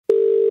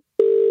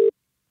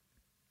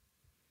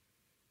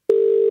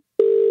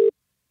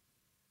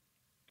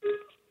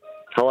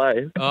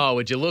Hello. Oh,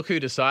 would you look who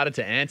decided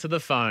to answer the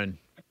phone?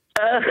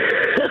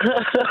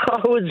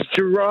 I was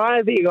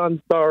driving.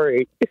 I'm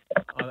sorry.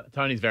 Oh,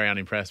 Tony's very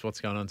unimpressed. What's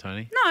going on,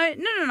 Tony? No.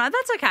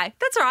 That's okay.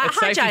 That's all right. It's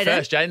Hi, safety Jaden.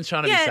 first. Jaden's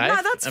trying to be safe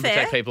that's and fair.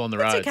 protect people on the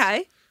roads. That's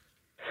okay.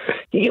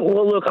 Yeah,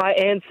 well, look, I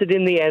answered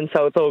in the end,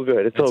 so it's all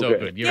good. It's all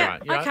good. You're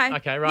right. You're okay. right.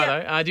 Okay, righto.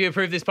 Yeah. Do you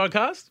approve this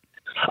podcast?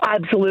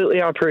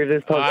 Absolutely, I approve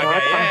this podcast.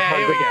 Okay,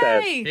 yeah,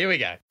 100%. Yay. Here we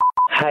go.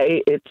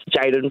 Hey, it's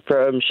Jaden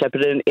from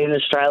Shepparton in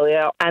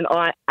Australia, and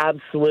I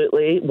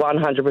absolutely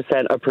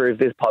 100% approve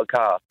this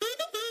podcast.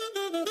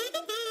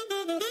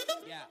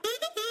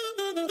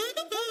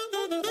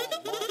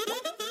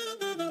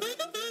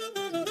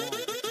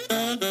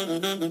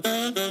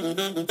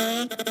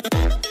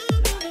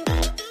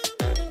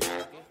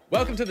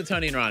 Welcome to the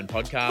Tony and Ryan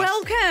podcast.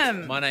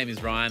 Welcome. My name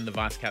is Ryan, the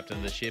vice captain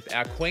of the ship.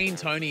 Our queen,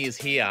 Tony, is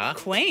here.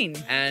 Queen.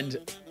 And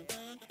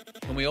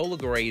can we all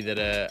agree that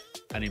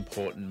an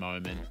important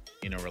moment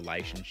in a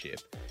relationship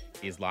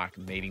is like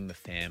meeting the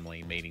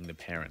family, meeting the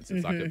parents?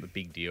 It's like a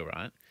big deal,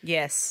 right?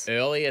 Yes.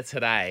 Earlier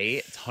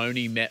today,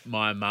 Tony met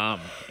my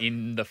mum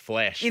in the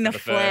flesh In for the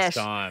the flesh. first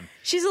time.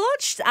 She's a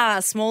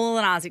lot smaller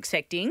than I was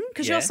expecting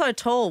because Yeah. you're so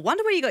tall.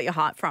 Wonder where you got your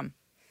height from.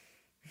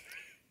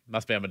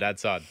 Must be on my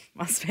dad's side.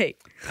 Must be.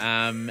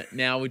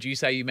 Now, would you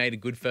say you made a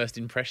good first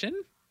impression?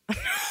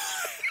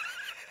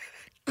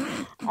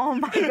 Oh,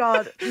 my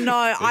God.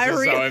 No, This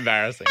is so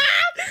embarrassing.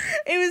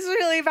 It was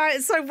really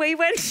embarrassing. So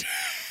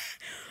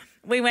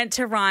we went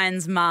to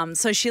Ryan's mum.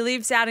 So she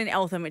lives out in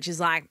Eltham, which is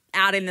like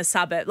out in the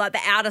suburb, like the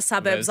outer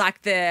suburbs,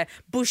 like the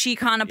bushy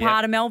kind of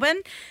part of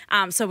Melbourne.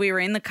 So we were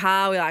in the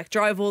car. We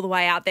drove all the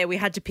way out there. We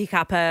had to pick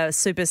up a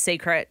super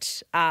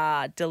secret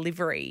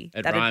delivery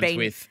It that rhymes had been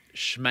with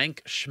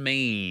schmank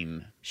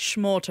schmeen.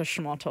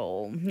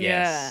 schmortle.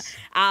 Yes.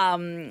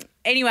 Yeah.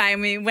 Anyway,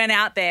 we went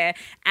out there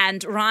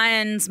and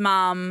Ryan's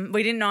mum,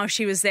 we didn't know if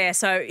she was there.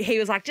 So he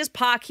was like, just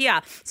park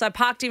here. So I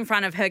parked in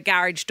front of her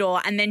garage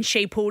door and then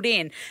she pulled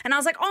in. And I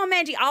was like, oh,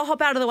 Mandy, I'll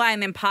hop out of the way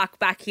and then park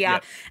back here.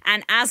 Yep.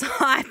 And as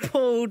I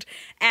pulled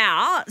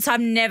out, so I've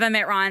never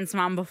met Ryan's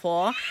mum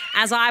before.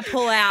 As I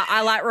pull out,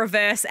 I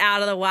reverse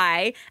out of the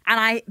way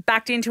and I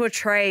backed into a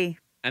tree.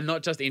 And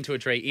not just into a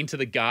tree, into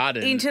the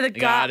garden. Into the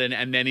garden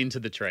and then into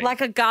the tree.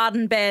 Like a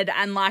garden bed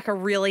and like a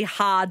really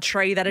hard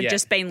tree that had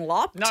just been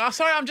lopped. No,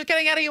 sorry, I'm just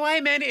getting out of your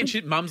way, man.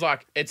 And mum's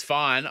like, it's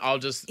fine. I'll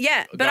just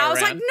But I was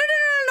like, no.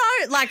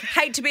 Like,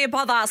 hate to be a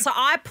bother. So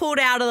I pulled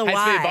out of the way.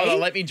 Hate to be a bother.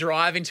 Let me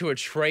drive into a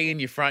tree in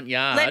your front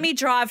yard. Let me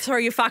drive through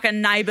your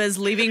fucking neighbour's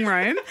living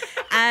room.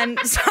 And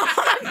so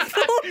I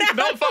pulled out.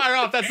 Not far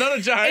off. That's not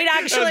a joke. It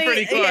actually, That's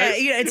pretty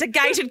close. yeah, it's a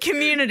gated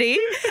community.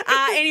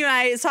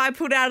 Anyway, so I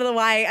pulled out of the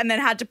way and then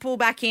had to pull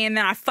back in.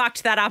 Then I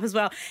fucked that up as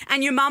well.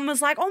 And your mum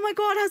was like, "Oh my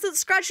God, has it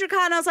scratched your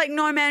car?" And I was like,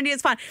 "No, Mandy,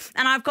 it's fine."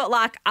 And I've got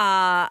like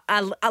a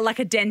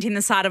dent in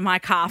the side of my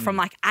car from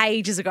like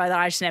ages ago that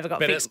I just never got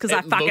fixed because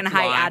I fucking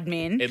hate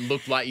admin. It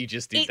looked like you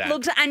just did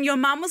that. And your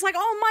mum was like,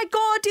 "Oh my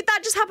God, did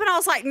that just happen?" I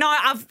was like, "No,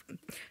 I've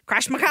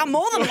crashed my car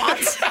more than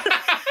once."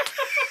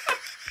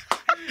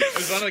 It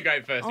was one of the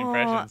great first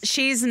impressions.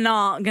 She's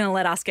not going to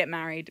let us get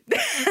married.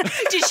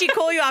 Did she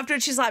call you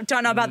afterwards? She's like,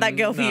 "Don't know about that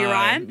girl for you,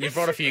 Ryan." You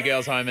brought a few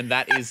girls home and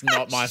that is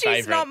not my favourite.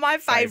 She's not my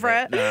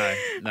favourite.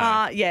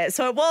 No. Yeah,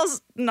 so it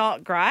was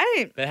not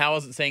great. But how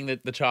was it seeing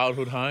the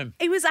childhood home?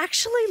 It was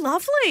actually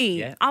lovely.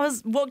 Yeah. I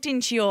walked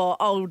into your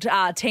old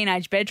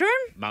teenage bedroom.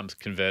 Mum's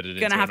converted into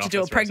Going to have an to do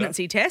a office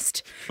pregnancy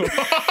test.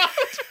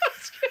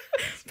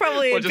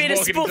 Probably Or a just bit of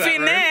walk into spoof that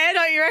in room. there,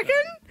 don't you reckon?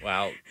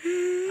 Well,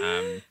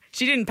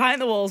 She didn't paint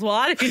the walls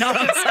white, if you know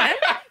what I'm saying.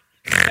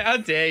 how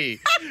dare you?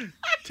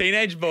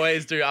 Teenage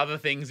boys do other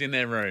things in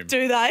their room.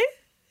 Do they?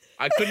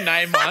 I couldn't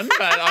name one,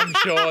 but I'm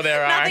sure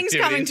there are Nothing's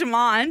activities. coming to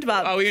mind,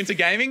 but... Are we into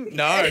gaming?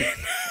 No.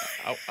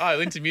 Oh,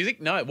 into music?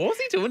 No. What was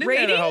he doing in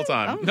there the whole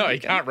time? Oh, no, he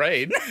can't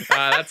read.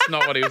 That's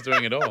not what he was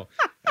doing at all.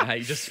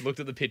 He just looked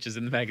at the pictures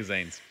in the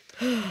magazines.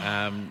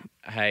 Has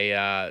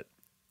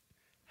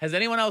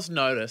anyone else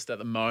noticed at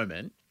the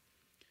moment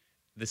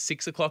the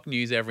 6 o'clock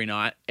news every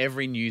night,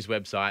 every news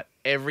website,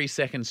 every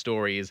second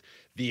story is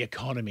the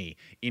economy,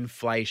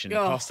 inflation,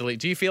 cost of living?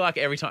 Do you feel like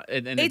every time...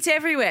 And it's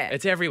everywhere.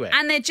 It's everywhere.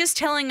 And they're just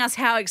telling us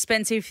how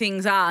expensive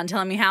things are and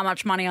telling me how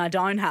much money I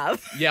don't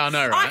have. Yeah, I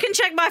know, right? I can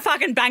check my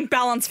fucking bank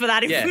balance for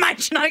that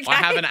information, okay? I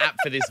have an app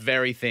for this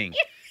very thing.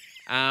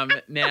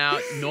 Now,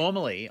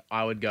 normally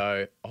I would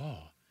go,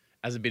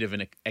 as a bit of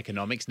an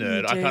economics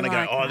nerd, I kind of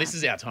go, this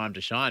is our time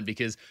to shine,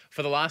 because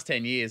for the last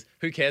 10 years,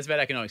 who cares about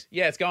economics?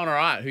 Yeah, it's going all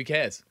right. Who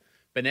cares?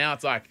 But now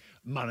it's like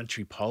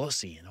monetary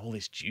policy and all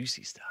this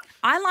juicy stuff.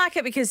 I like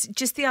it because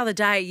just the other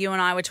day, you and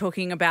I were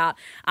talking about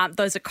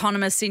those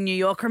economists in New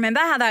York. Remember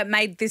how they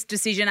made this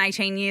decision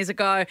 18 years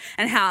ago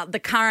and how the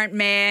current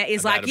mayor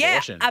is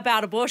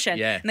about abortion.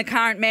 Yeah. And the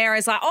current mayor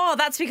is like,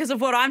 that's because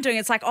of what I'm doing.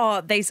 It's like,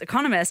 these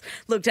economists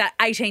looked at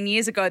 18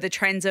 years ago, the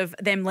trends of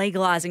them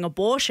legalising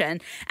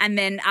abortion and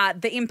then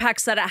the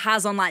impacts that it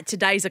has on like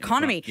today's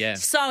economy. Yeah.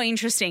 So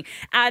interesting.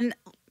 And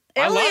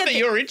I love that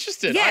you're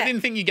interested. I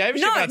didn't think you gave a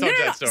shit when I told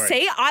you that story.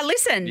 See, I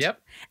listened. Yep.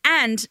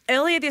 And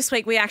earlier this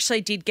week, we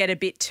actually did get a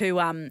bit too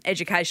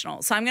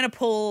educational. So I'm going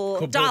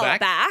to dial it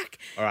back.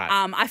 All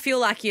right. I feel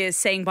like you're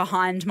seeing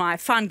behind my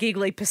fun,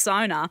 giggly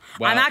persona.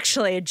 Well, I'm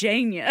actually a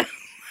genius.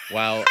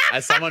 Well,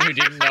 as someone who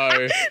didn't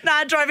know...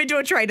 I drove into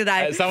a tree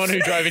today. As someone who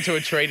drove into a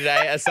tree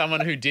today, as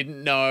someone who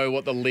didn't know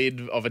what the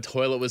lid of a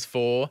toilet was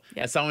for,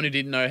 as someone who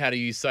didn't know how to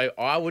use soap,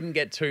 I wouldn't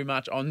get too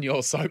much on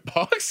your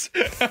soapbox,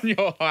 on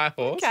your high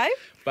horse. Okay.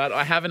 But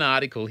I have an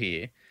article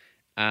here.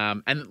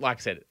 And like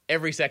I said,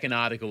 every second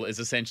article is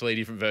essentially a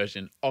different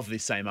version of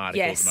this same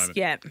article at the moment.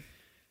 Yeah.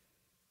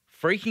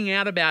 Freaking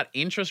out about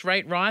interest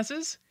rate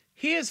rises?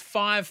 Here's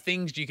 5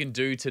 things you can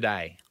do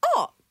today.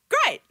 Oh,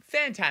 great.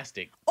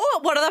 Fantastic. Oh,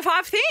 what are the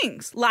 5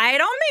 things? Lay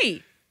it on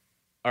me.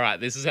 All right,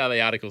 this is how the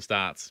article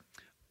starts.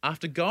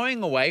 After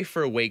going away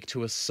for a week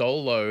to a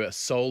solo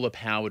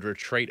solar-powered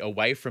retreat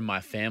away from my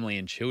family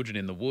and children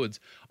in the woods,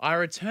 I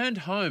returned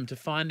home to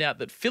find out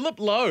that Philip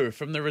Lowe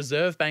from the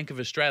Reserve Bank of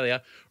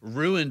Australia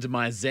ruined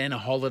my Zen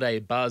holiday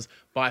buzz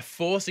by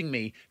forcing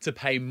me to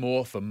pay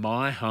more for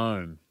my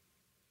home.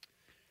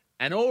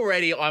 And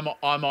already I'm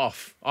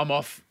off. I'm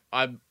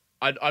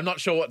not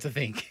sure what to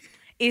think.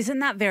 Isn't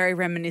that very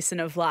reminiscent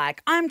of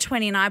like, I'm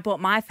 20 and I bought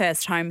my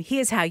first home.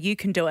 Here's how you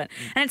can do it.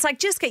 And it's like,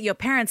 just get your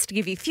parents to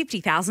give you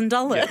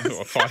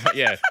 $50,000.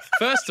 Yeah.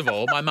 First of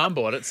all, my mum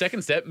bought it.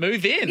 Second step,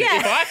 move in. Yeah.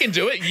 If I can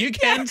do it, you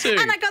can too.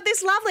 And I got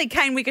this lovely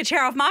cane wicker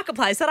chair off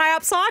Marketplace that I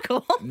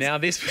upcycled. Now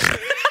this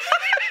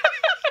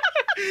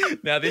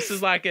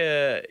is like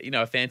a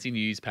fancy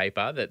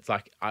newspaper that's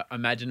like, I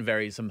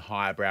imagine some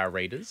highbrow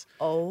readers.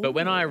 Oh. But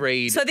when I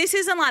read... So this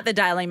isn't like the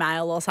Daily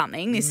Mail or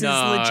something. This is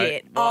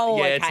legit.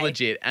 Okay. It's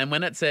legit. And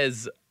when it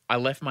says, I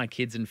left my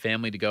kids and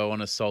family to go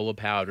on a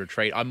solar-powered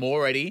retreat, I'm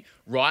already,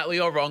 rightly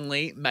or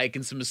wrongly,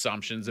 making some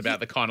assumptions about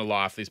the kind of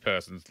life this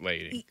person's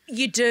leading.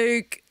 You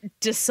do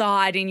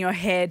decide in your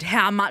head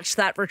how much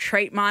that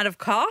retreat might have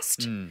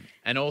cost.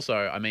 And also,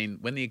 I mean,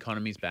 when the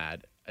economy's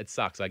bad, it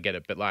sucks, I get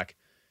it, but like...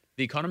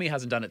 The economy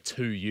hasn't done it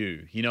to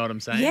you. You know what I'm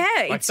saying? Yeah.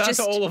 Like, it's that's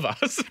just all of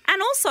us.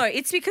 And also,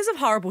 it's because of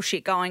horrible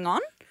shit going on.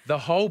 The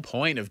whole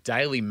point of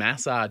daily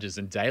massages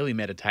and daily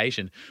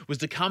meditation was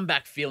to come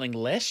back feeling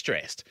less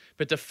stressed.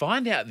 But to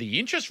find out the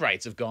interest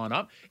rates have gone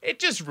up, it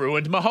just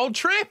ruined my whole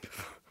trip.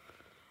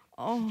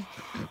 Oh.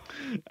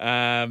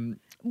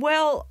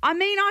 Well, I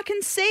mean, I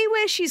can see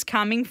where she's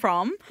coming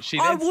from.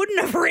 I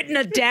wouldn't have written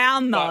it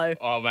down, though.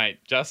 Oh, mate,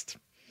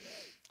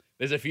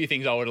 there's a few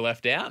things I would have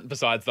left out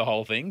besides the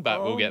whole thing,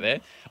 but we'll get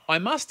there. I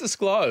must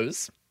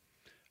disclose,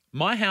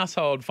 my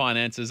household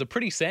finances are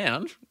pretty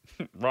sound.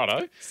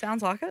 Righto.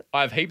 Sounds like it.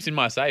 I have heaps in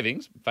my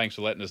savings. Thanks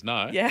for letting us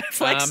know. Yeah,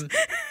 flex.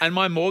 And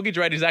my mortgage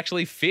rate is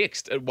actually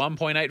fixed at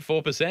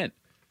 1.84%.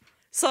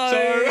 So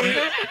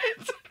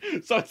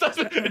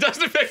it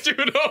doesn't affect you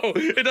at all.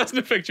 It doesn't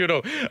affect you at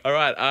all. All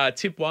right,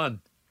 tip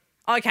 1.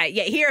 Okay,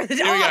 yeah, here's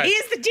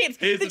the tips.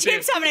 The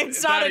tips haven't even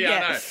started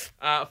yet.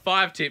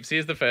 5 tips.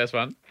 Here's the first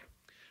one.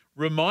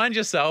 Remind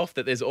yourself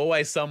that there's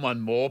always someone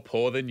more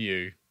poor than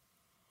you.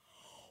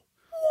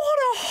 What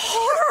a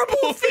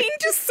horrible thing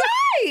to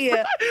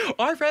say.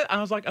 I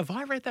was like, have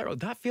I read that wrong?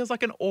 That feels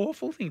like an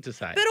awful thing to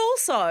say. But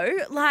also,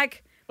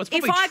 like,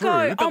 if I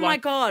go, oh my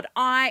God,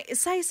 I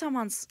say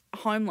someone's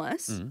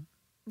homeless,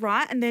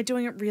 right, and they're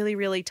doing it really,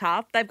 really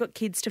tough. They've got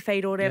kids to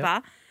feed or whatever.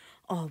 Yep.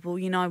 Oh, well,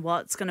 you know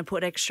what? It's going to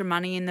put extra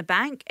money in the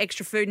bank,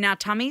 extra food in our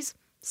tummies.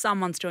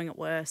 Someone's doing it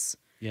worse.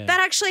 Yeah.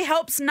 That actually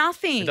helps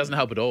nothing. It doesn't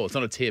help at all. It's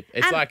not a tip.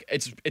 It's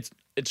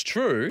it's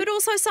true. But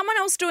also someone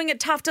else doing it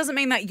tough doesn't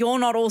mean that you're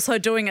not also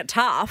doing it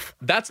tough.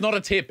 That's not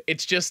a tip.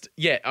 It's just,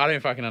 I don't know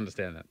if I can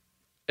understand that.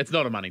 It's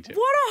not a money tip.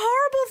 What a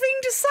horrible thing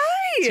to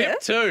say.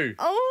 Tip 2.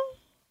 Oh,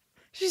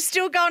 she's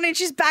still going in.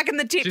 She's backing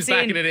the tips in. She's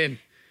backing it in.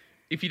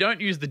 If you don't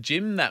use the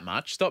gym that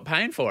much, stop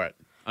paying for it.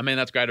 I mean,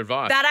 that's great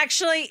advice. That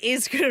actually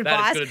is good advice.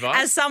 That is good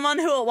advice. As someone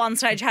who at one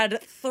stage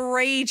had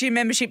 3 gym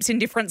memberships in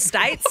different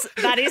states,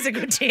 that is a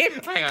good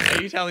tip. Hang on,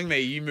 are you telling me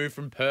you moved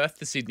from Perth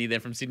to Sydney,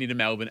 then from Sydney to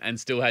Melbourne and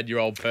still had your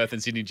old Perth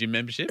and Sydney gym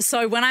membership?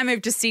 So when I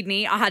moved to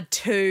Sydney, I had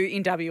 2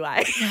 in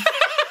WA.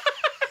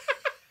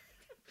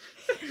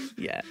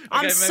 Yeah. Okay,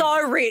 I'm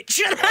so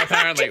rich.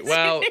 Apparently.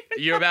 Well,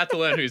 you're about to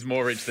learn who's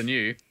more rich than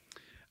you.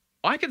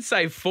 I could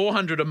save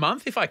 $400 a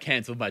month if I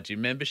cancelled my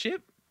gym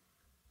membership.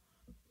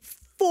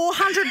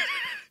 400.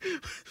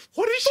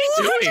 What is she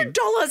doing?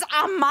 $400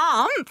 a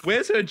month.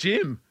 Where's her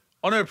gym?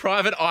 On her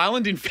private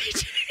island in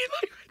Fiji.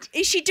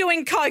 Is she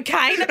doing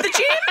cocaine at the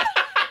gym?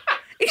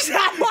 Is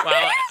that what?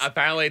 Well,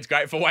 apparently it's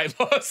great for weight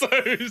loss. So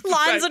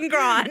lines and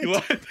grind.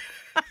 Are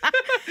you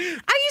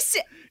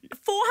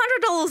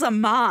 $400 a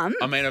month?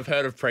 I mean, I've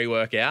heard of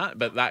pre-workout,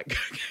 but that.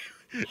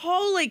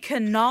 Holy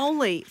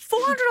cannoli.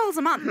 $400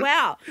 a month.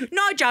 Wow.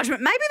 No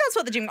judgment. Maybe that's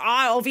what the gym...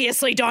 I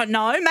obviously don't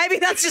know. Maybe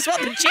that's just what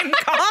the gym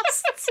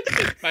costs.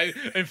 Maybe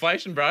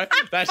inflation, bro.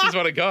 That's just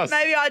what it costs.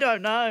 Maybe I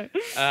don't know.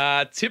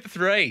 Tip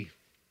 3.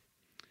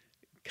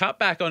 Cut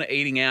back on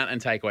eating out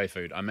and takeaway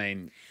food. I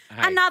mean...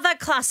 Hey, another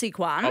classic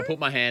one. I'll put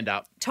my hand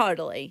up.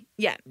 Totally.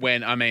 Yeah.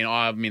 When, I'm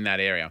in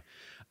that area.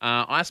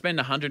 I spend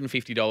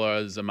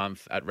 $150 a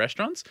month at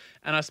restaurants,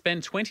 and I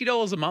spend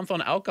 $20 a month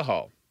on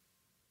alcohol.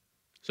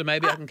 So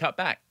maybe I can cut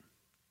back.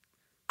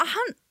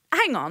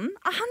 Hang on,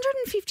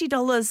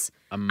 $150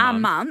 a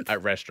month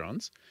at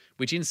restaurants,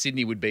 which in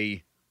Sydney would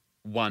be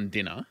one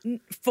dinner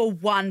for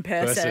one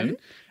person.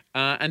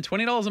 And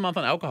 $20 a month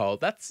on alcohol.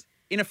 That's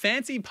in a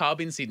fancy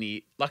pub in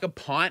Sydney. Like a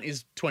pint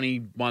is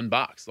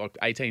 $21, like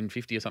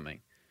 $18.50 or something.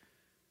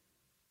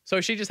 So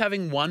is she just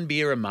having one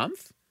beer a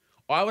month?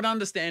 I would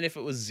understand if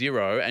it was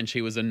 0 and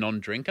she was a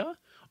non-drinker.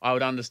 I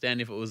would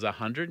understand if it was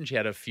 100 and she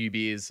had a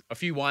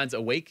few wines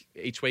a week,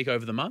 each week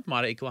over the month,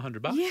 might equal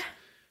 $100. Yeah.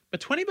 But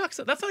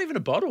 $20, that's not even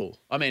a bottle.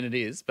 I mean, it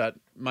is, but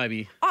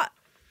maybe.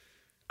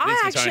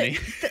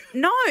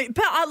 No,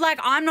 but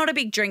I'm not a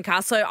big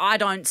drinker, so I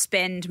don't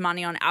spend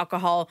money on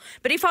alcohol.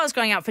 But if I was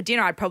going out for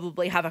dinner, I'd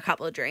probably have a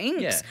couple of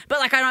drinks. Yeah. But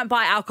I don't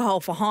buy alcohol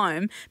for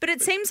home. But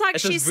it seems like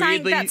she's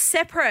saying that's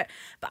separate.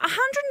 But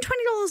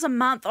 $120 a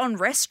month on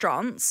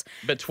restaurants.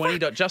 But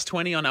just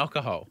 20 on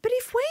alcohol. But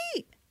if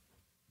we,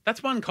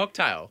 that's one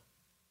cocktail.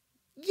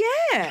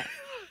 Yeah.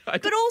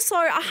 But also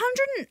I'm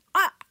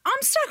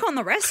stuck on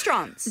the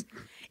restaurants.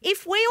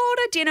 If we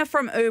order dinner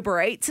from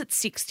Uber Eats, it's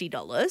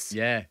 $60.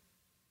 Yeah.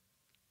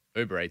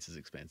 Uber Eats is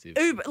expensive.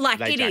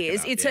 It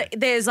is.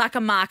 There's like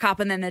a markup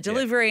and then the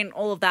delivery and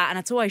all of that, and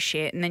it's always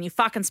shit. And then you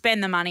fucking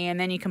spend the money and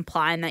then you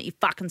complain that you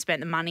fucking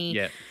spent the money.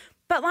 Yeah.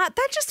 But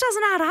that just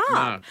doesn't add up.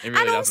 No, it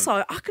really doesn't.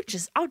 Also,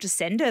 I'll just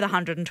send her the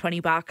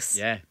 $120.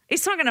 Yeah.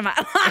 It's not going to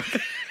matter.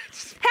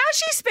 How's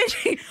she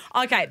spending?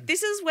 Okay,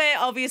 this is where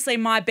obviously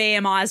my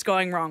BMI is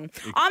going wrong.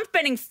 I'm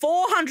spending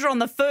 $400 on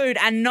the food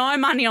and no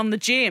money on the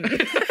gym.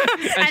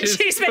 and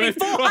she's spending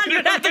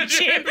 $400 at the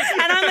gym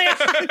and only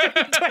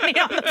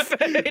 $120 on the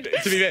food.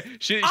 To be fair,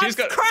 she's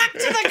got cracked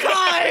the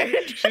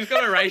code. She's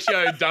got a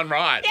ratio done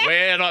right.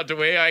 Yeah.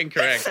 We're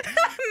incorrect.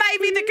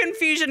 Maybe the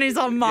confusion is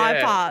on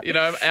my part. You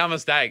know, our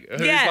mistake.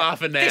 Who's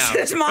laughing now?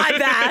 This is my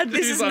bad.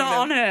 This is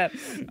not on her.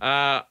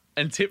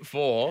 And tip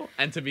 4,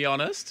 and to be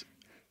honest,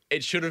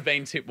 it should have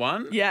been tip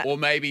 1 or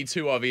maybe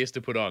too obvious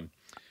to put on.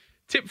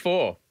 Tip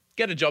 4,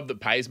 get a job that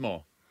pays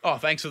more. Oh,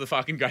 thanks for the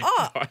fucking great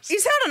advice.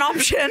 Is that an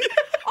option?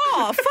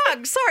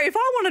 Fuck. Sorry, if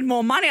I wanted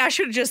more money, I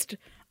should have just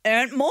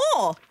earned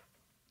more.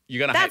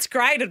 That's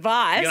great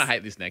advice. You're going to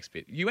hate this next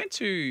bit. You went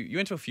to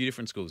a few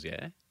different schools,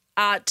 yeah?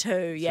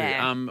 2,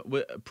 yeah.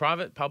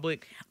 Private,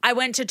 public? I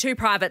went to 2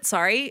 private,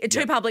 sorry.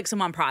 2 publics and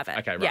 1 private.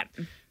 Okay, right.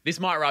 Yeah. This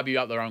might rub you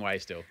up the wrong way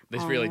still.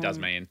 This really does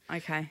me in.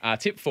 Okay.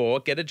 Tip 4,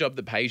 get a job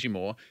that pays you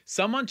more.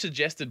 Someone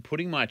suggested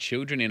putting my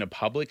children in a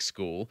public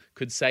school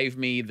could save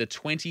me the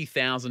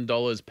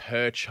 $20,000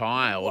 per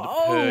child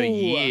per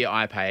year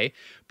I pay,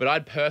 but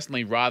I'd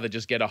personally rather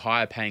just get a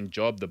higher paying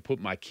job than put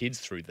my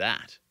kids through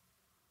that.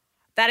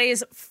 That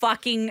is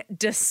fucking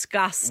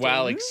disgusting.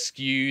 Well,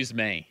 excuse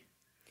me.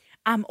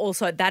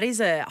 Also, that is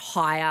a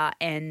higher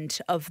end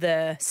of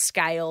the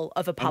scale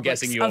of a private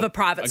school. I'm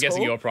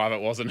guessing your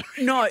private wasn't.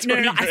 No.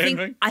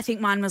 I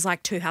think mine was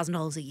like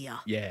 $2,000 a year.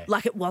 Yeah,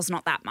 like it was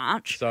not that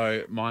much.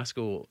 So my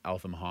school,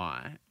 Eltham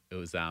High, it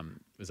was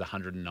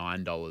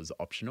 $109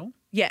 optional.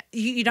 Yeah,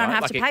 you don't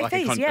have to pay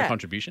fees. A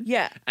contribution.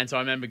 Yeah. And so I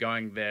remember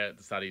going there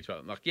to study.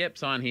 Like, yep,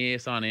 sign here,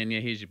 sign in.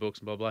 Yeah, here's your books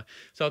and blah blah.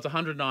 So it's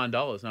 $109, and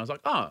I was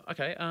like, oh,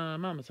 okay,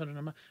 Mum, it's $109.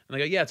 And they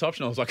go, yeah, it's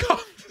optional. I was like,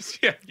 oh,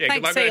 yeah.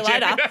 Thanks. See you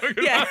later. Have a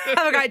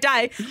great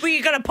day. Well,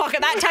 you got to pocket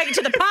that. Take it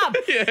to the pub.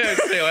 Yeah.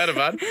 See you later,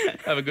 bud.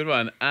 Have a good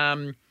one.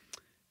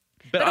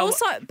 But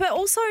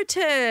also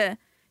to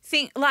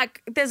think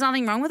like there's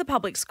nothing wrong with a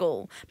public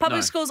school.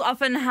 Public schools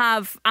often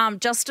have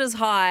just as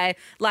high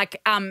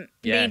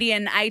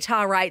median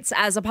ATAR rates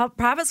as a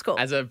private school.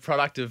 As a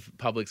product of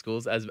public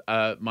schools, as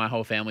my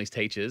whole family's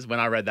teachers, when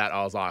I read that,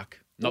 I was like,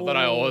 not that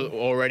I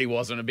already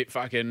wasn't a bit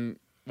fucking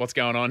what's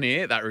going on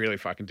here. That really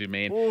fucking did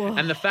me in.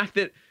 And the fact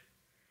that,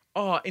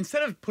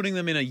 instead of putting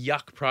them in a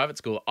yuck private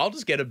school, I'll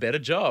just get a better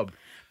job.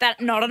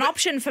 That's not an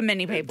option for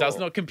many people. It does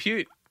not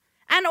compute.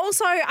 And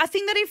also, I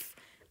think that if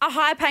a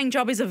high-paying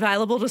job is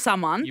available to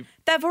someone,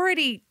 they've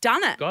already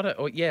done it. Got it.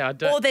 Or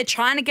they're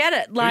trying to get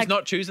it. Like, who's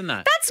not choosing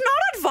that? That's not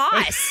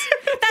advice.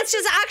 That's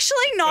just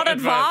actually not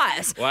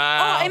advice.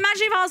 Wow. Oh,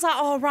 imagine if I was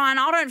like, Ryan,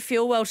 I don't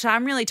feel well today.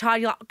 I'm really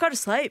tired. You're like, go to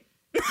sleep.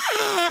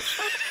 That's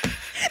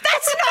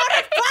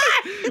not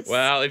advice.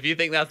 Well, if you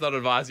think that's not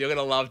advice, you're going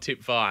to love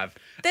tip 5.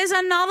 There's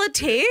another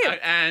tip.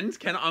 And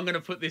I'm going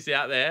to put this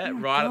out there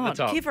at the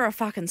top. Give her a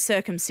fucking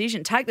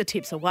circumcision. Take the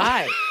tips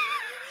away.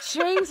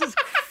 Jesus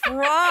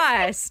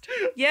Christ.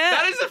 Yeah.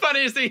 That is the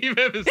funniest thing you've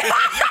ever said.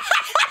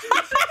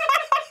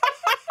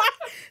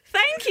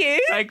 Thank you.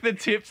 Take the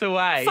tips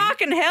away.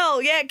 Fucking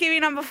hell. Yeah, give me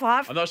number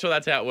 5. I'm not sure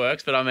that's how it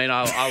works, but I mean,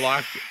 I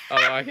like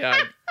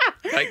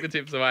take the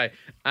tips away.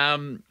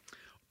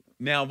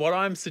 Now, what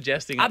I'm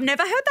suggesting... I've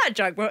never heard that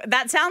joke.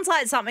 That sounds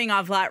like something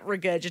I've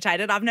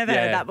regurgitated. I've never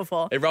heard that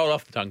before. It rolled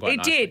off the tongue quite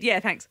nicely. It did, yeah,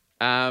 thanks.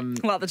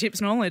 Like the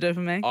tips normally do for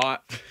me.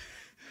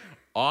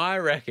 I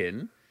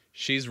reckon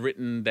she's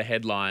written the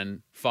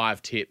headline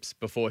 5 tips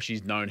before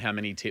she's known how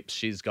many tips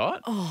she's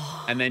got.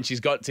 Oh. And then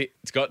she's got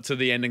to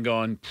the end and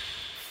gone...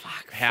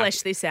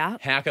 Flesh this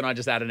out. How can I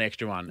just add an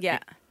extra one? Yeah.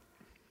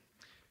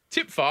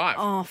 Tip 5.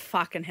 Oh,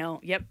 fucking hell.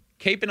 Yep.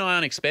 Keep an eye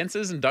on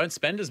expenses and don't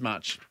spend as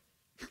much.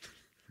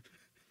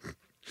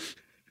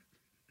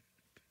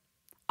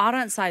 I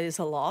don't say this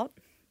a lot,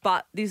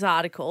 but this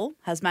article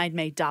has made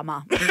me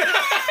dumber.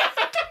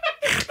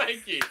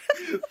 Thank you.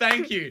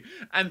 Thank you.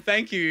 And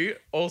thank you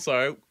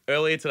also.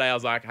 Earlier today, I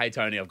was like, hey,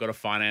 Tony, I've got a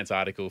finance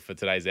article for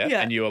today's ep.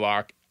 Yeah. And you were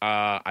like,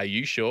 are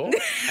you sure?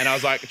 And I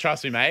was like,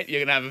 trust me, mate, you're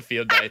going to have a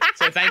field day.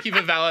 So thank you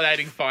for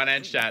validating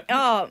finance chat.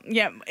 Oh,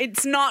 yeah.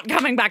 It's not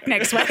coming back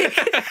next week.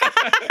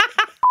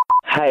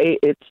 Hey,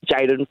 it's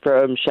Jaden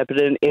from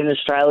Shepparton in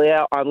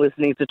Australia. I'm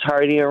listening to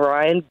Tony and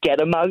Ryan. Get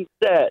amongst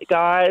it,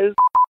 guys.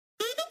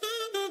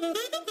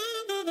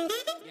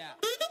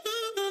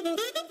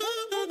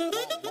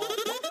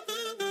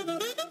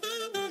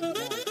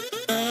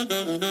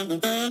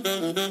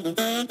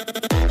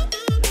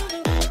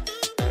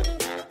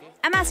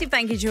 A massive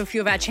thank you to a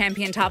few of our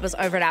champion tubbers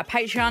over at our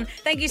Patreon.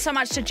 Thank you so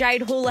much to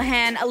Jade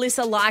Houlihan,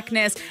 Alyssa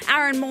Likeness,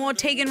 Aaron Moore,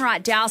 Tegan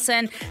Wright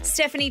Dowson,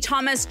 Stephanie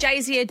Thomas,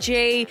 Jazia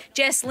G,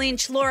 Jess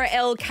Lynch, Laura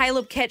L,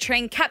 Caleb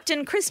Kettering,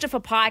 Captain Christopher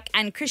Pike,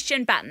 and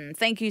Christian Batten.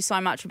 Thank you so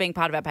much for being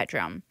part of our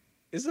Patreon.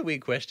 This is a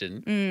weird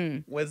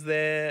question. Was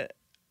there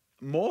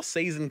more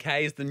season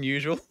Ks than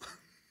usual?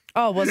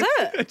 Oh, was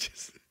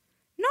it?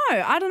 No,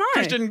 I don't know.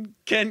 Christian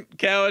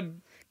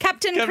Coward.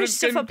 Captain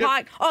Christopher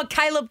Pike. Oh,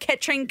 Caleb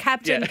Kettering,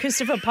 Captain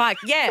Christopher Pike.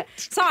 Yeah.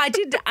 So I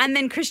did, and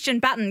then Christian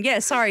Batten. Yeah,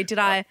 sorry, did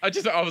I?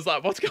 I was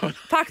like, what's going on?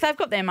 Fuck, they've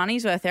got their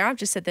money's worth there. I've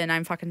just said their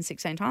name fucking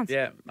 16 times.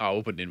 Yeah. Oh,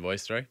 we'll put an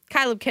invoice through.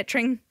 Caleb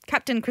Kettering,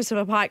 Captain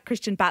Christopher Pike,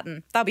 Christian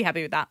Batten. They'll be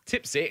happy with that.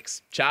 Tip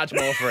 6, charge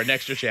more for an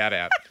extra shout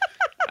out.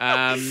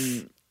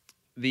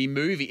 The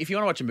movie, if you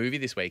want to watch a movie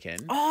this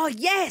weekend. Oh,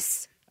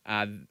 yes.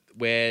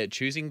 We're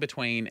choosing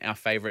between our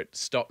favourite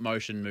stop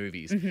motion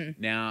movies.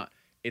 Mm-hmm. Now,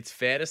 it's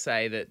fair to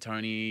say that,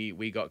 Tony,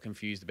 we got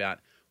confused about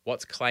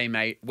what's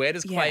claymation. Where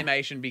does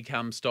claymation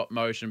become stop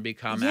motion,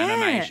 become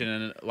animation?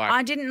 And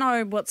I didn't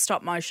know what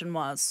stop motion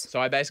was. So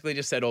I basically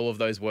just said all of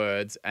those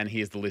words, and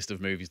here's the list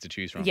of movies to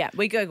choose from. Yeah,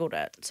 we Googled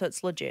it, so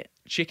it's legit.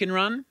 Chicken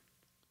Run,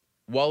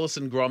 Wallace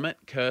and Gromit,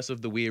 Curse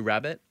of the Were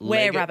Rabbit.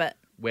 Were-rabbit.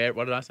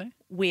 What did I say?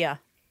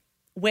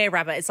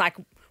 Were-rabbit. It's like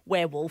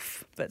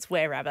werewolf, but it's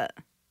were-rabbit.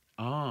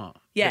 Oh.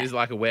 Yeah. So it's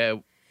like a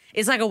were...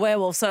 It's like a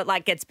werewolf, so it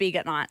like gets big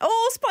at night.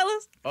 Oh,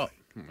 spoilers. Oh,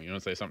 you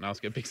want to say something else?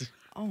 Get big.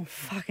 Oh,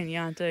 fucking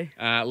yeah, I do.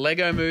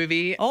 Lego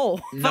Movie. Oh,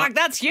 fuck,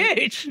 that's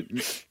huge.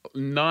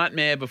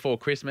 Nightmare Before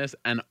Christmas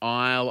and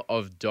Isle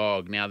of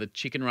Dog. Now, the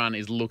Chicken Run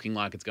is looking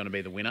like it's going to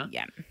be the winner.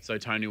 Yeah. So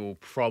Tony will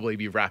probably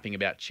be rapping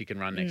about Chicken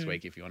Run next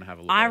week if you want to have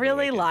a look. I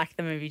really like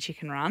the movie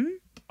Chicken Run.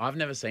 I've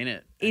never seen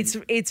it.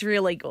 It's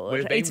really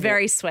good. It's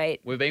very sweet.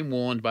 We've been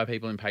warned by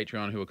people in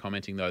Patreon who are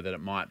commenting, though, that it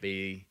might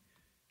be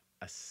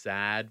a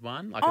sad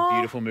one, like a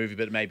beautiful movie,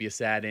 but maybe a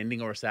sad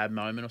ending or a sad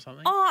moment or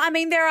something. Oh, I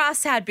mean, there are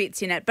sad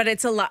bits in it, but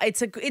it's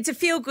a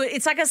feel good.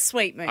 It's like a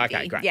sweet movie.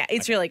 Okay, great. Yeah,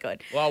 it's really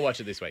good. Well, I'll watch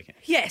it this weekend.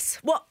 Yes.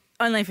 Well,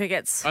 only if it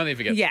gets.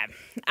 Yeah.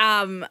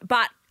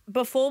 But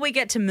before we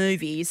get to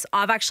movies,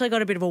 I've actually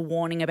got a bit of a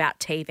warning about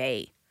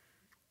TV.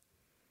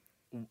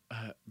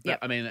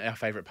 I mean, our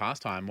favourite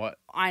pastime. What?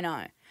 I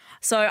know.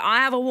 So I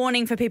have a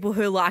warning for people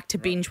who like to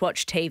binge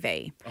watch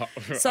TV. Oh,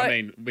 so, I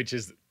mean, which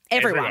is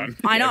everyone.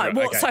 I know. Everyone.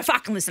 Well, Okay. so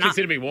fucking listen up.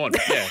 Consider me warned.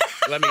 Yeah.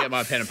 Let me get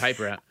my pen and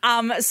paper out.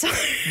 So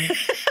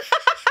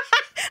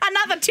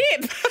another tip.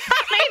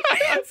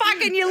 I mean,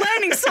 fucking, you're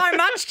learning so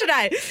much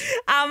today.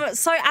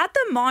 So at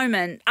the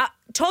moment,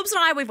 Tobbs and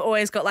I, we've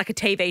always got like a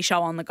TV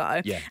show on the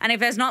go. Yeah. And if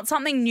there's not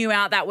something new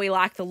out that we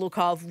like the look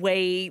of,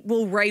 we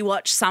will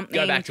rewatch something.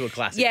 Go back to a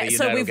classic. Yeah,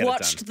 so we've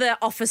watched The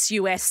Office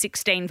US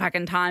 16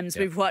 fucking times.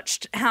 Yeah. We've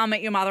watched How I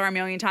Met Your Mother a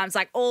million times,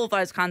 like all of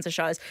those kinds of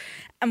shows.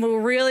 And we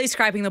were really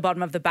scraping the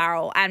bottom of the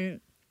barrel. And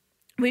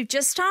we've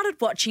just started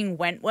watching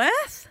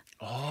Wentworth.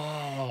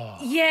 Oh.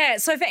 Yeah,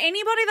 so for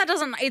anybody that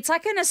doesn't, it's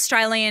like an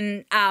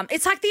Australian,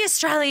 it's like the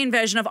Australian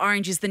version of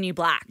Orange is the New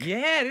Black.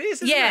 Yeah, it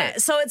is, isn't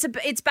it? So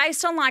it's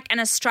based on like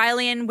an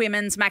Australian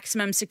women's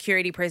maximum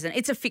security prison.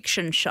 It's a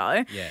fiction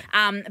show.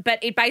 Yeah. But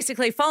it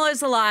basically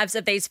follows the lives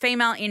of these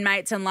female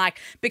inmates and like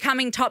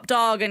becoming top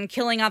dog and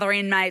killing other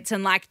inmates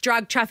and like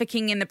drug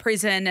trafficking in the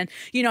prison and,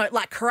 you know,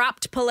 like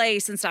corrupt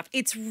police and stuff.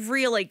 It's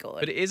really good.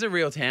 But it is a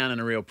real town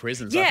and a real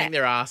prison. So I think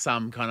there are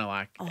some kind of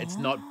like, it's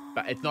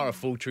not a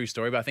full true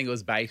story, but I think it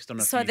was based on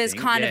a few So there's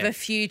things. kind of a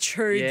few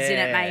truths in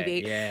it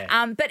maybe.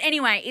 Yeah. But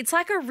anyway, it's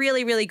like a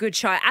really, really good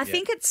show. I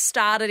think it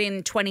started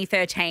in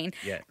 2013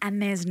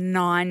 and there's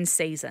 9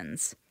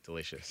 seasons.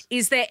 Delicious.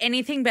 Is there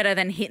anything better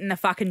than hitting the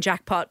fucking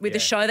jackpot with a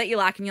show that you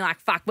like and you're like,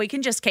 fuck, we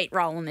can just keep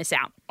rolling this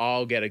out?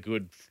 I'll get a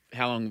good,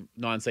 how long,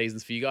 9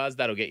 seasons for you guys?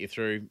 That'll get you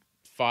through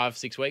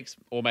 5-6 weeks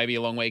or maybe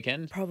a long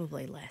weekend?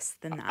 Probably less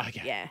than that.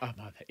 Okay. Yeah. Oh,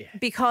 my bad. Yeah.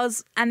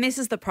 Because, and this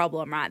is the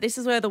problem, right? This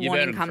is where the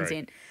warning comes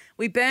in.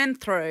 We burn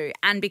through,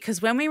 and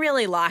because when we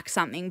really like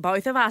something,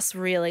 both of us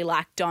really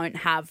like don't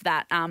have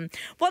that.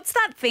 What's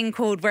that thing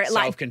called? Where it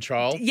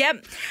self-control.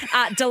 Yep.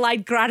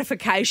 Delayed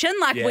gratification.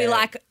 Like we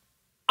like,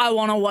 I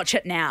want to watch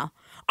it now.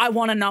 I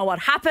want to know what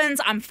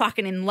happens. I'm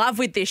fucking in love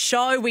with this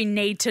show. We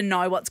need to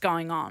know what's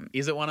going on.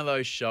 Is it one of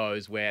those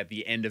shows where at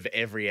the end of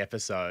every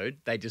episode,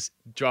 they just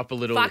drop a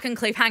little... Fucking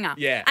cliffhanger.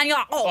 Yeah. And you're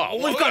like,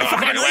 we've got to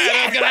fucking... What's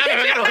going to happen?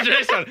 We've got to watch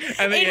this one.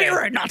 And then, It'd be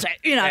rude not to,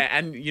 you know. Yeah,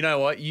 and you know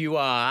what? You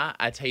are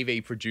a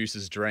TV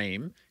producer's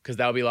dream because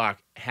they'll be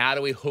like, how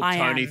do we hook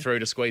Tony through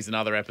to squeeze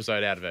another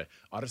episode out of her?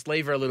 I'll just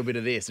leave her a little bit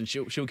of this and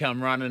she'll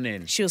come running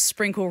in. She'll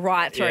sprinkle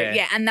right through. Yeah.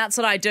 Yeah, and that's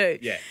what I do.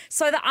 Yeah.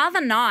 So the other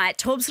night,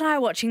 Torbs and I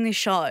are watching this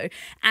show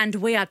and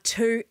we are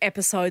 2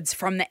 episodes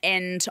from the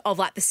end of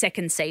like the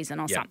second season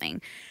or something.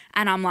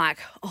 And I'm like,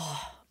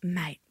 oh,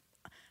 mate,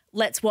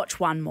 let's watch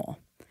one more.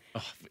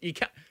 Oh, you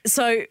can't.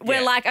 So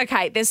we're like,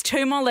 okay, there's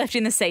 2 more left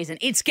in the season.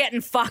 It's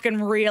getting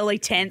fucking really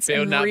tense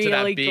Building and really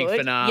up to that big good.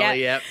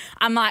 finale, yep.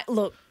 I'm like,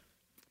 look,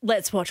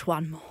 let's watch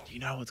one more. Do you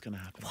know what's going to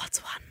happen?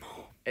 What's one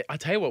more? I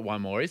tell you what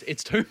one more is.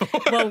 It's 2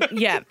 more. Well,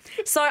 yeah.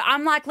 So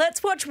I'm like,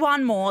 let's watch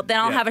one more, then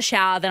I'll have a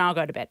shower, then I'll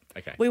go to bed.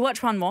 Okay. We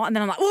watch one more, and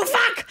then I'm like, well,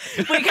 fuck!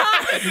 We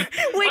can't. we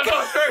We're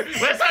can't. so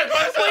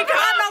close. We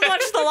can't not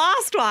watch the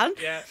last one.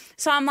 Yeah.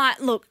 So I'm like,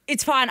 look,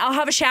 it's fine. I'll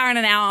have a shower in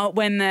an hour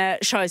when the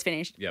show's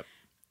finished. Yep.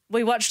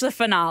 We watch the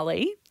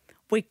finale.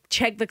 We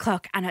check the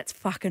clock, and it's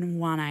fucking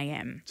 1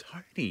 a.m.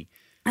 Tony.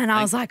 And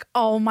I was like,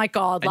 oh my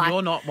God. And like,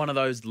 you're not one of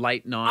those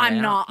late night I'm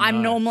out? not.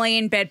 I'm No. normally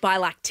in bed by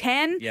like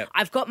 10. Yep.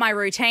 I've got my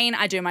routine.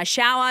 I do my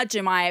shower,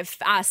 do my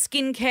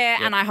skincare,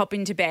 and I hop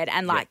into bed.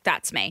 And like,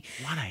 that's me.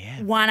 1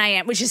 a.m. 1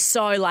 a.m., which is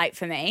so late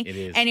for me. It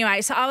is.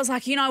 Anyway, so I was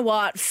like, you know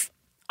what?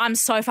 I'm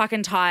so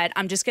fucking tired.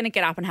 I'm just going to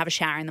get up and have a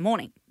shower in the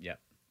morning. Yep.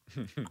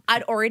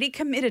 I'd already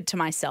committed to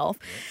myself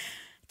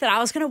that I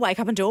was going to wake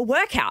up and do a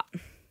workout.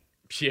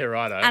 Yeah,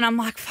 righto. And I'm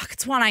like, fuck,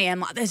 it's 1 a.m.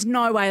 Like, there's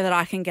no way that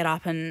I can get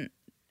up and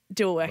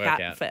do a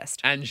workout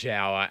first. And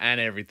shower and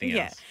everything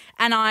else.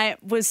 And I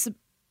was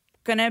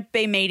going to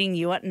be meeting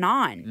you at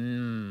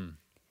 9.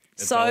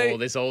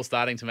 This all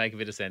starting to make a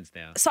bit of sense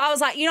now. So I was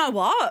like, you know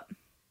what?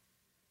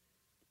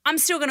 I'm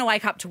still going to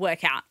wake up to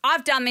work out.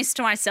 I've done this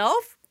to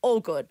myself. All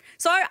good.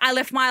 So I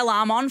left my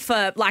alarm on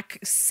for like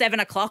 7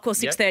 o'clock or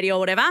 6:30 or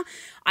whatever.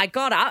 I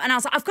got up and I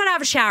was like, I've got to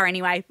have a shower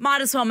anyway.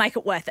 Might as well make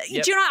it worth it.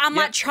 Yep. Do you know, I'm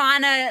like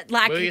trying to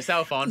like... Will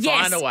yourself on,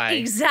 yes, find a way.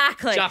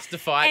 Exactly.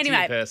 Justify it to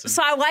your person.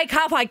 So I wake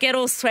up, I get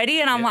all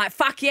sweaty and I'm like,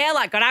 fuck yeah,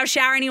 like got to have a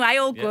shower anyway,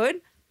 all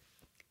good.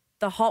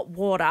 The hot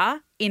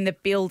water in the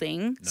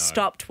building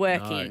stopped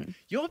working. No.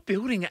 Your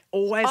building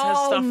always has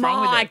stuff wrong with it.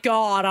 Oh my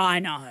God, I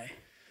know.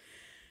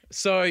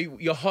 So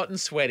you're hot and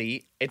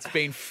sweaty. It's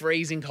been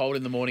freezing cold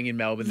in the morning in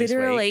Melbourne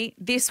Literally,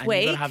 this this week. week.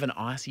 You've got to have an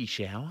icy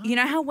shower? You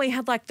know how we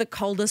had like the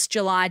coldest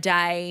July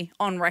day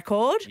on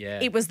record? Yeah.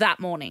 It was that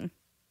morning.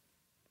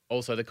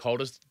 Also, the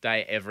coldest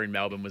day ever in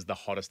Melbourne was the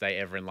hottest day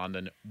ever in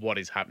London. What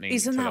is happening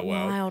Isn't to that the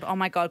world? wild? Oh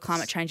my God,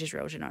 climate change is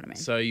real. Do you know what I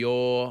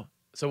mean?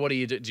 So what do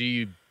you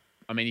do?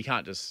 I mean, you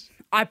can't just...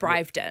 I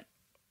braved it.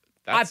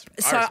 I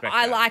respect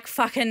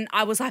that.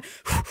 I was like,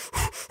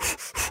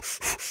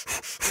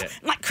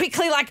 like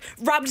quickly like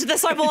rubbed the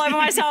soap all over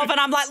myself and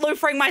I'm like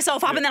loofering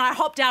myself up and then I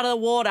hopped out of the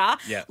water,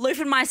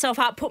 loofed myself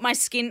up, put my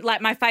skin,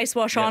 like my face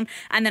wash on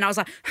and then I was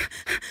like,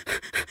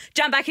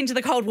 jump back into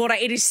the cold water.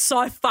 It is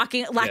so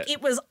fucking, like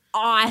it was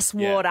ice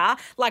water,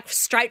 like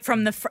straight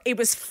from it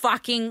was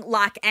fucking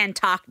like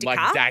Antarctica.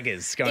 Like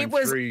daggers going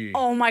through you.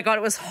 Oh my God,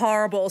 it was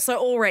horrible. So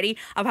already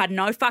I've had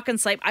no fucking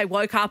sleep. I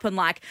woke up and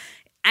like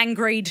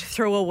angried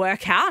through a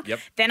workout.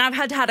 Then I've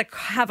had to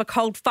have a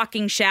cold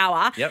fucking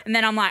shower. And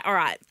then I'm like, all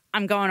right,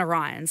 I'm going to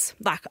Ryan's.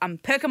 Like I'm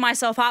perking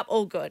myself up,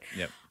 all good.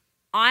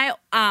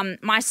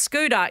 My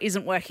scooter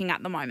isn't working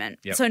at the moment.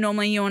 So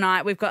normally you and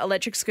I, we've got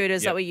electric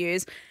scooters that we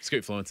use.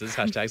 Scootfluencers,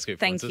 hashtag Scootfluencers.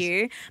 Thank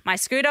you. My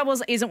scooter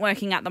isn't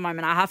working at the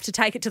moment. I have to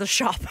take it to the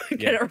shop and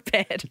get it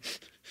repaired.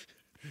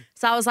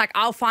 So I was like,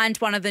 I'll find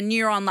one of the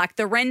Neuron, like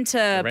the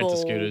rentable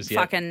scooters,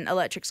 fucking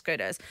electric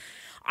scooters.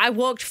 I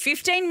walked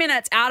 15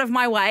 minutes out of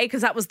my way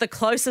because that was the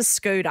closest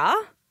scooter.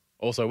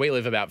 Also, we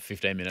live about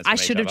 15 minutes from I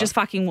should have just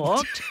fucking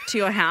walked to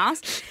your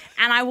house.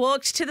 And I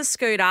walked to the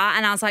scooter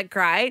and I was like,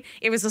 great.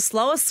 It was the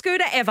slowest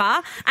scooter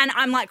ever. And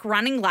I'm like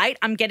running late.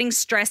 I'm getting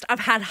stressed. I've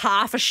had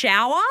half a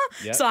shower.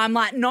 So I'm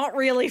like not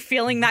really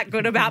feeling that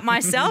good about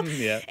myself.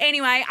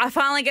 Anyway, I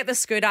finally get the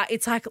scooter.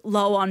 It's like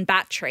low on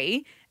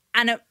battery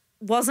and it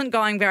wasn't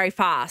going very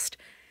fast.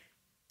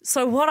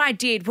 So what I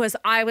did was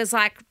I was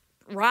like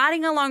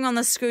riding along on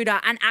the scooter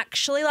and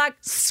actually like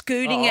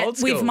scooting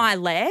it with my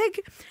leg.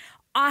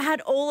 I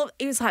had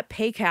it was like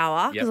peak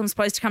hour because I'm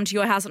supposed to come to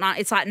your house at night.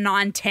 It's like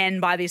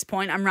 9:10 by this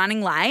point. I'm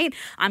running late.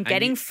 I'm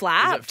getting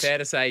flat. Is it fair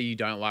to say you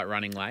don't like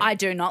running late? I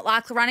do not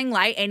like running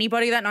late.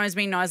 Anybody that knows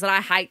me knows that I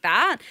hate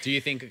that.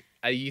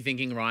 Are you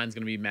thinking Ryan's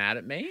going to be mad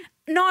at me?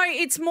 No,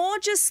 it's more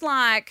just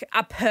like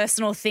a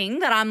personal thing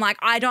that I'm like,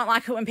 I don't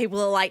like it when people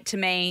are late to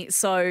me.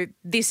 So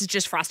this is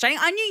just frustrating.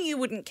 I knew you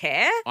wouldn't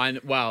care.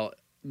 Well,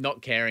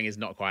 not caring is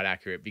not quite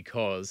accurate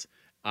because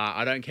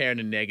I don't care in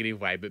a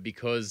negative way, but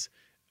because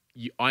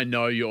I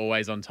know you're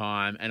always on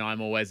time and I'm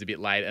always a bit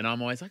late and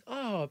I'm always like,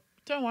 oh,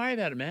 don't worry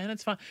about it, man.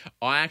 It's fine.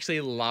 I actually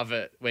love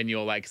it when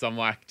you're late because I'm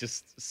like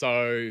just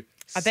so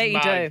I bet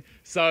you do.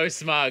 So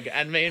smug.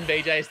 And me and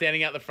BJ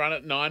standing out the front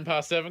at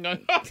 7:09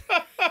 going,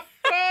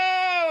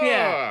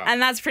 Yeah,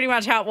 and that's pretty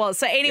much how it was.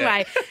 So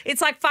anyway,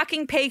 it's like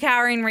fucking peak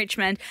hour in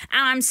Richmond,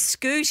 and I'm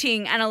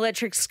scooting an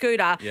electric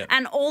scooter,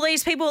 and all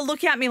these people are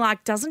looking at me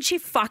like, doesn't she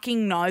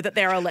fucking know that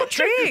they're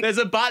electric? There's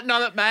a button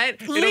on it,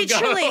 mate.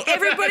 Literally,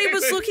 everybody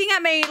was looking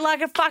at me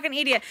like a fucking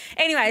idiot.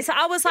 Anyway, so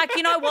I was like,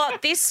 you know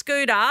what? This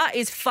scooter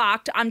is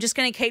fucked. I'm just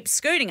going to keep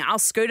scooting. I'll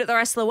scoot it the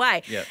rest of the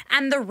way. Yep.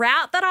 And the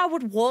route that I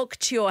would walk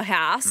to your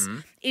house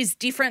is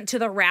different to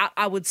the route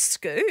I would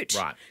scoot.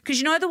 Right. Because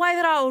you know the way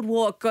that I would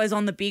walk goes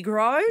on the big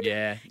road?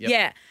 Yeah. Yep.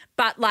 Yeah.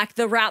 But like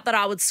the route that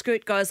I would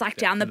scoot goes like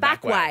down the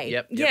back way.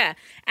 Yep. Yeah.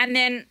 And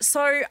then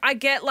so I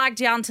get like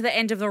down to the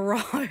end of the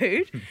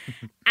road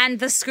and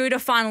the scooter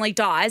finally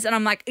dies and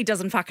I'm like, it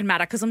doesn't fucking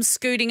matter because I'm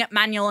scooting it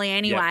manually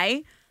anyway.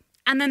 Yep.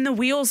 And then the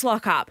wheels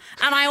lock up.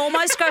 And I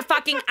almost go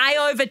fucking A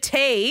over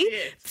T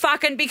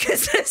fucking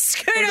because the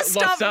scooter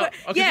stopped.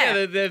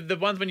 Yeah, the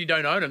ones when you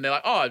don't own them, they're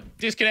like, oh,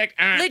 disconnect.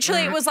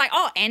 Literally, it was like,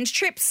 oh, end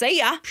trip, see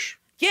ya.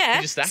 Yeah.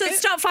 Did you stack so it? It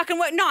stopped fucking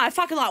working. No, I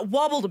fucking like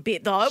wobbled a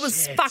bit though. It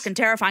was fucking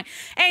terrifying.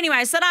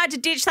 Anyway, so then I had to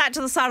ditch that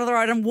to the side of the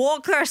road and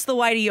walk the rest of the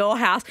way to your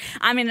house.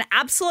 I'm in an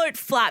absolute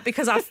flat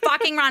because I'm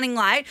fucking running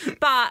late.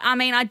 But I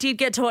mean, I did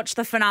get to watch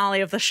the finale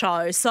of the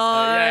show.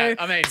 So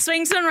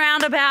swings and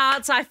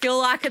roundabouts. I feel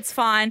like it's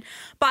fine.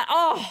 But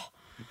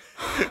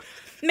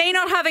me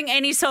not having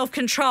any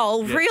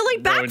self-control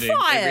really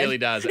backfired. It really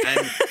does. And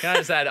can I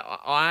just add,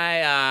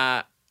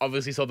 I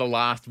obviously saw the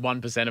last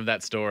 1% of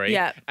that story.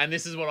 Yeah. And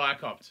this is what I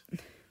copped.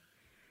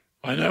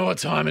 I know what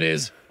time it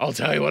is. I'll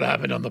tell you what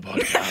happened on the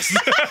podcast.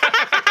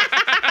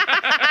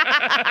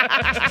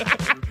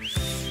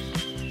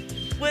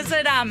 Was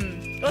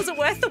it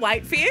worth the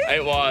wait for you?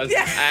 It was.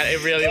 Yeah. And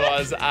it really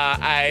was.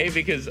 A,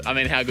 because, I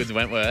mean, how good's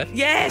Wentworth?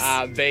 Yes.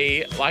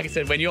 B, like I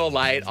said, when you're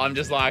late, I'm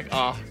just like,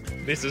 oh,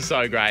 this is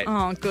so great.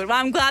 Oh, good. Well,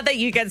 I'm glad that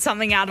you get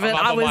something out of it.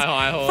 I was my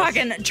high horse.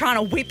 Fucking trying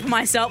to whip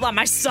myself like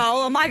my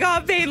soul. I'm like, oh,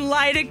 I've been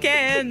late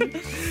again.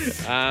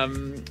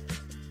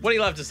 What do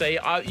you love to see?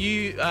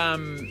 You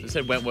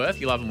said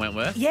Wentworth. You love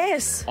Wentworth.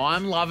 Yes.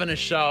 I'm loving a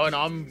show and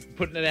I'm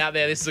putting it out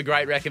there. This is a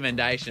great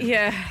recommendation.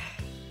 Yeah.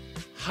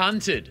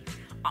 Hunted.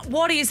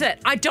 What is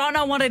it? I don't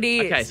know what it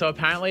is. Okay, so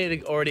apparently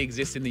it already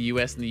exists in the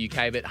US and the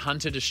UK, but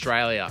Hunted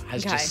Australia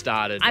has just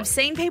started. I've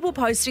seen people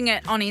posting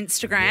it on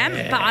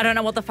Instagram, but I don't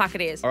know what the fuck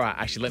it is. All right,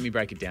 actually, let me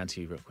break it down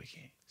to you real quick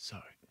here. So,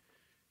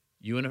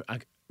 you and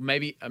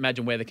maybe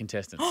imagine we're the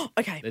contestants.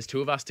 Okay. There's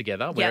two of us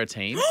together. We're a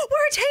team. We're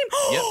a team.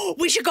 Yep.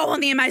 We should go on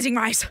The Amazing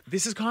Race.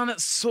 This is kind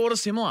of sort of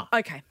similar.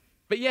 Okay.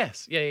 But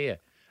yes, yeah.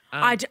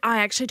 I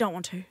actually don't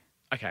want to.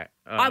 Okay.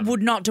 I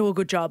would not do a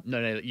good job.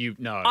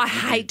 No. I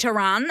hate to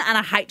run and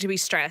I hate to be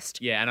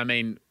stressed. Yeah, and I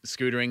mean,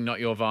 scootering, not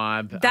your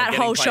vibe. That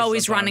whole show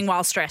is running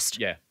while stressed.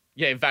 Yeah.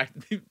 Yeah, in fact,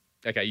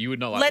 okay, you would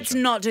not like Let's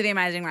not do The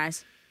Amazing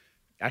Race.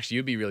 Actually,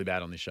 you'd be really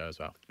bad on this show as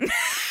well.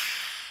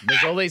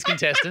 There's all these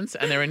contestants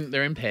and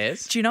they're in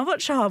pairs. Do you know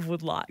what show I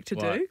would like to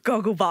do?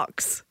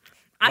 Gogglebox.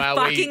 I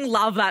fucking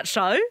love that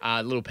show.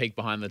 A little peek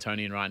behind the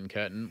Tony and Ryan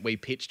curtain. We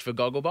pitched for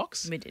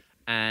Gogglebox. We did.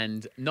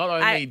 And not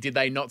only did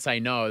they not say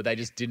no, they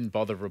just didn't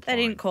bother replying.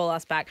 They didn't call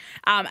us back.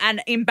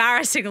 And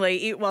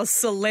embarrassingly, it was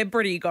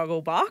Celebrity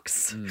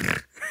Gogglebox. Who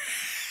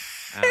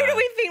do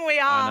we think we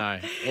are? I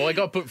know. Well, it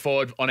got put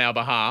forward on our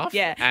behalf.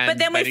 Yeah. But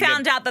then we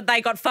found out that they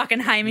got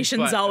fucking Hamish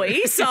and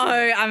Zoe. So,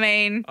 I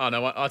mean. Oh,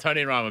 no.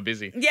 Tony and Ryan were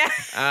busy. Yeah.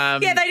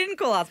 Yeah, they didn't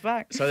call us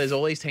back. So there's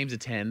all these teams of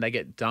 10. They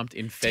get dumped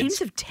in Fed.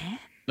 Teams of 10?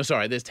 No,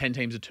 sorry. There's 10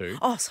 teams of 2.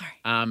 Oh, sorry.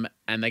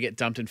 And they get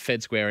dumped in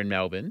Fed Square in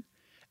Melbourne.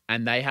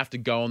 And they have to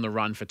go on the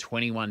run for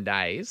 21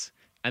 days.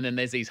 And then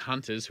there's these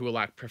hunters who are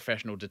like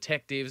professional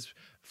detectives,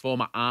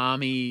 former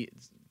army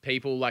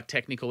people, like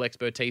technical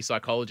expertise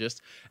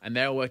psychologists, and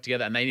they all work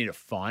together and they need to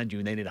find you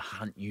and they need to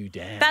hunt you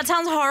down. That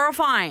sounds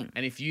horrifying.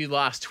 And if you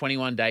last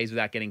 21 days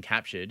without getting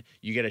captured,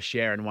 you get a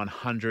share in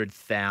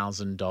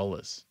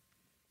 $100,000.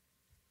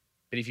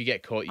 But if you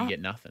get caught, you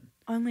get nothing.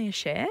 Only a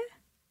share?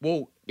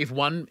 Well, if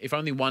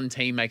only one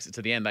team makes it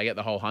to the end, they get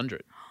the whole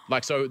 100.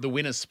 Like, so the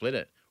winners split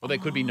it. Or there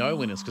could be no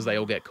winners because they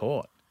all get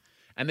caught.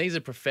 And these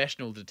are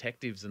professional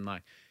detectives and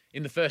like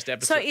in the first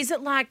episode. So is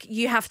it like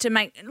you have to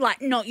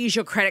not use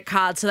your credit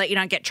card so that you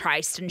don't get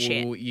traced and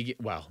shit?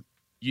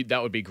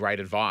 That would be great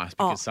advice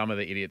because some of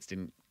the idiots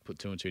didn't put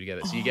 2 and 2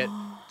 together. So you get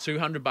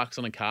 $200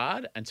 on a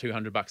card and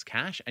 $200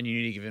 cash and you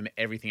need to give them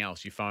everything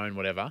else, your phone,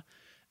 whatever,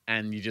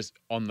 and you're just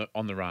on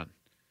the run.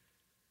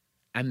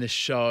 And the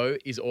show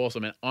is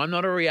awesome. And I'm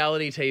not a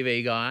reality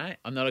TV guy.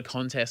 I'm not a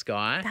contest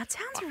guy. That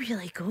sounds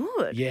really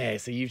good. Yeah,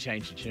 so you've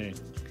changed your tune.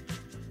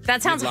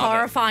 That sounds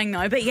horrifying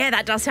though, but yeah,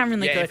 that does sound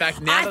really good. In fact,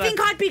 I think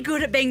I'd be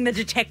good at being the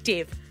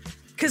detective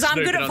because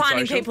I'm good at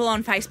finding people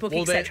on Facebook,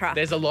 etc.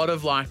 There's a lot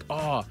of like,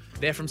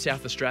 they're from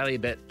South Australia,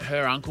 but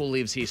her uncle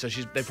lives here, so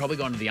they've probably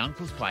gone to the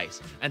uncle's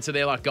place. And so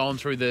they're like going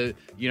through the,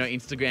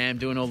 Instagram,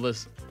 doing all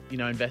this,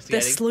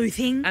 investigating. The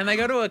sleuthing. And they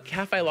go to a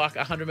cafe like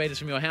 100 metres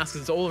from your house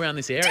because it's all around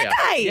this area. Did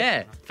they?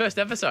 Yeah. First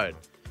episode.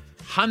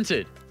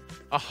 Hunted.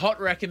 A hot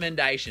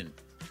recommendation.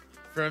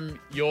 from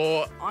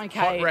your hot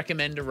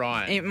recommender,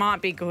 Ryan. It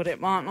might be good. It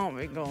might not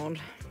be good.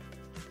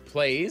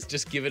 Please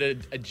just give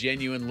it a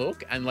genuine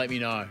look and let me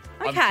know.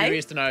 Okay. I'm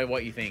curious to know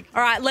what you think.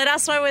 All right, let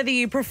us know whether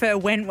you prefer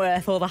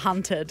Wentworth or the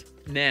Hunted.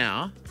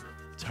 Now,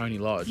 Tony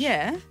Lodge.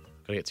 Yeah.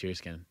 Gotta get serious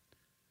again.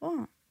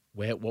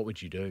 What? What would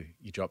you do?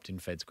 You dropped in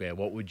Fed Square.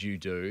 What would you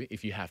do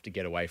if you have to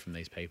get away from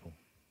these people?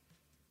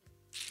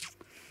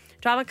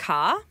 Do I have a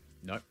car?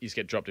 No, you just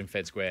get dropped in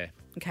Fed Square.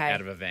 Okay.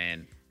 Out of a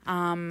van.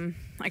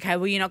 Okay,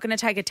 well, you're not going to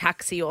take a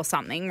taxi or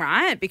something,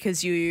 right?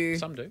 Because you...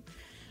 Some do.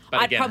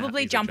 But I'd again,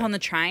 probably these are jump on the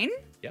train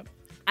Yep.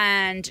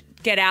 and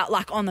get out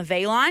like on the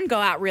V line, go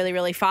out really,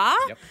 really far.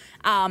 Yep.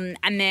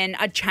 And then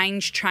I'd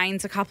change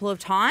trains a couple of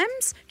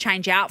times,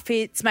 change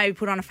outfits, maybe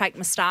put on a fake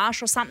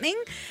moustache or something.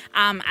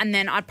 And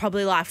then I'd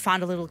probably like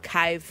find a little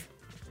cave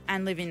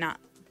and live in that.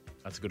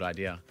 That's a good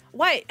idea.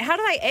 Wait, how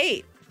do they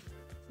eat?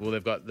 Well,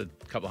 they've got the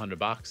couple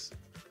 $100.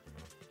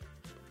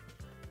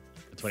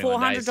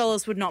 21 days.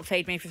 $400 would not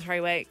feed me for 3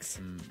 weeks.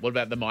 What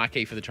about the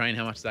MyKey for the train?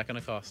 How much is that going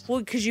to cost? Well,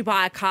 because you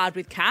buy a card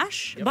with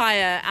cash, Yep. buy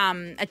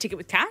a ticket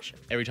with cash.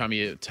 Every time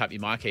you tap your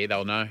MyKey,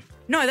 they'll know.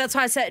 No, that's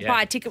why I said Yeah.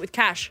 buy a ticket with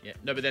cash. Yeah.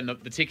 No, but then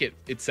the ticket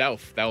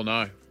itself, they'll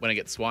know when it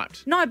gets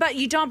swiped. No, but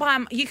you don't buy.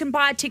 You can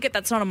buy a ticket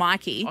that's not a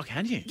Mikey. Oh,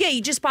 can you? Yeah,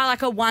 you just buy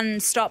like a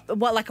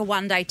like a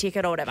 1 day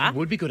ticket or whatever. I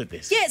would be good at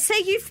this. Yeah,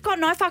 see, you've got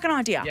no fucking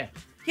idea. Yeah.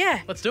 Yeah.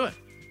 Let's do it.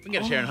 We can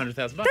get a share in $100,000.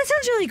 That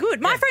sounds really good.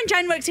 My friend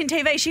Jane works in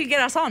TV. She could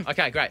get us on.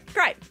 Okay, great.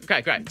 Great.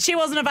 Okay, great. She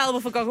wasn't available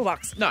for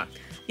Gogglebox. No,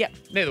 Yep.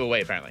 neither were we,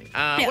 apparently.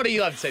 What do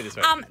you love to see this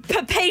week?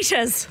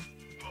 Pepitas.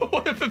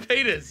 What are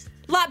pepitas?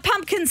 Like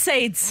pumpkin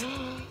seeds.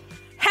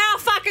 How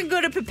fucking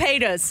good are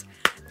pepitas?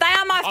 They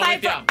are my I'm with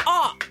favourite. ya.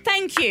 Oh,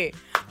 thank you.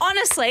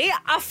 Honestly,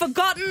 a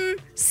forgotten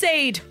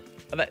seed.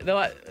 They're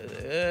like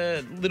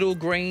little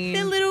green.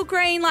 They're little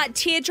green, like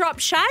teardrop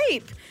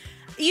shape.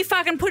 You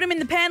fucking put them in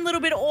the pan, little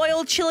bit of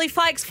oil, chili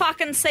flakes,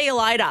 fucking see you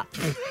later.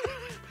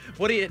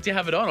 What do you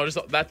have it on? Or just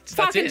that's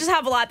Fucking it? just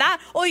have it like that.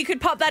 Or you could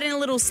pop that in a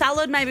little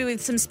salad, maybe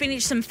with some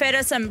spinach, some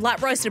feta, some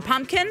like roasted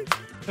pumpkin.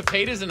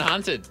 Pepitas and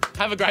Hunted.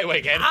 Have a great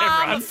weekend,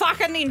 everyone.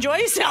 Fucking enjoy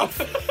yourself.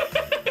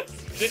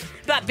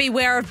 But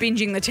beware of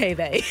binging the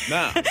TV.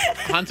 Nah,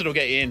 Hunted will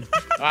get you in.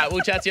 All right,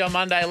 we'll chat to you on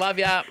Monday. Love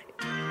ya.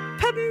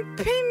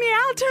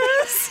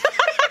 Pimiautas.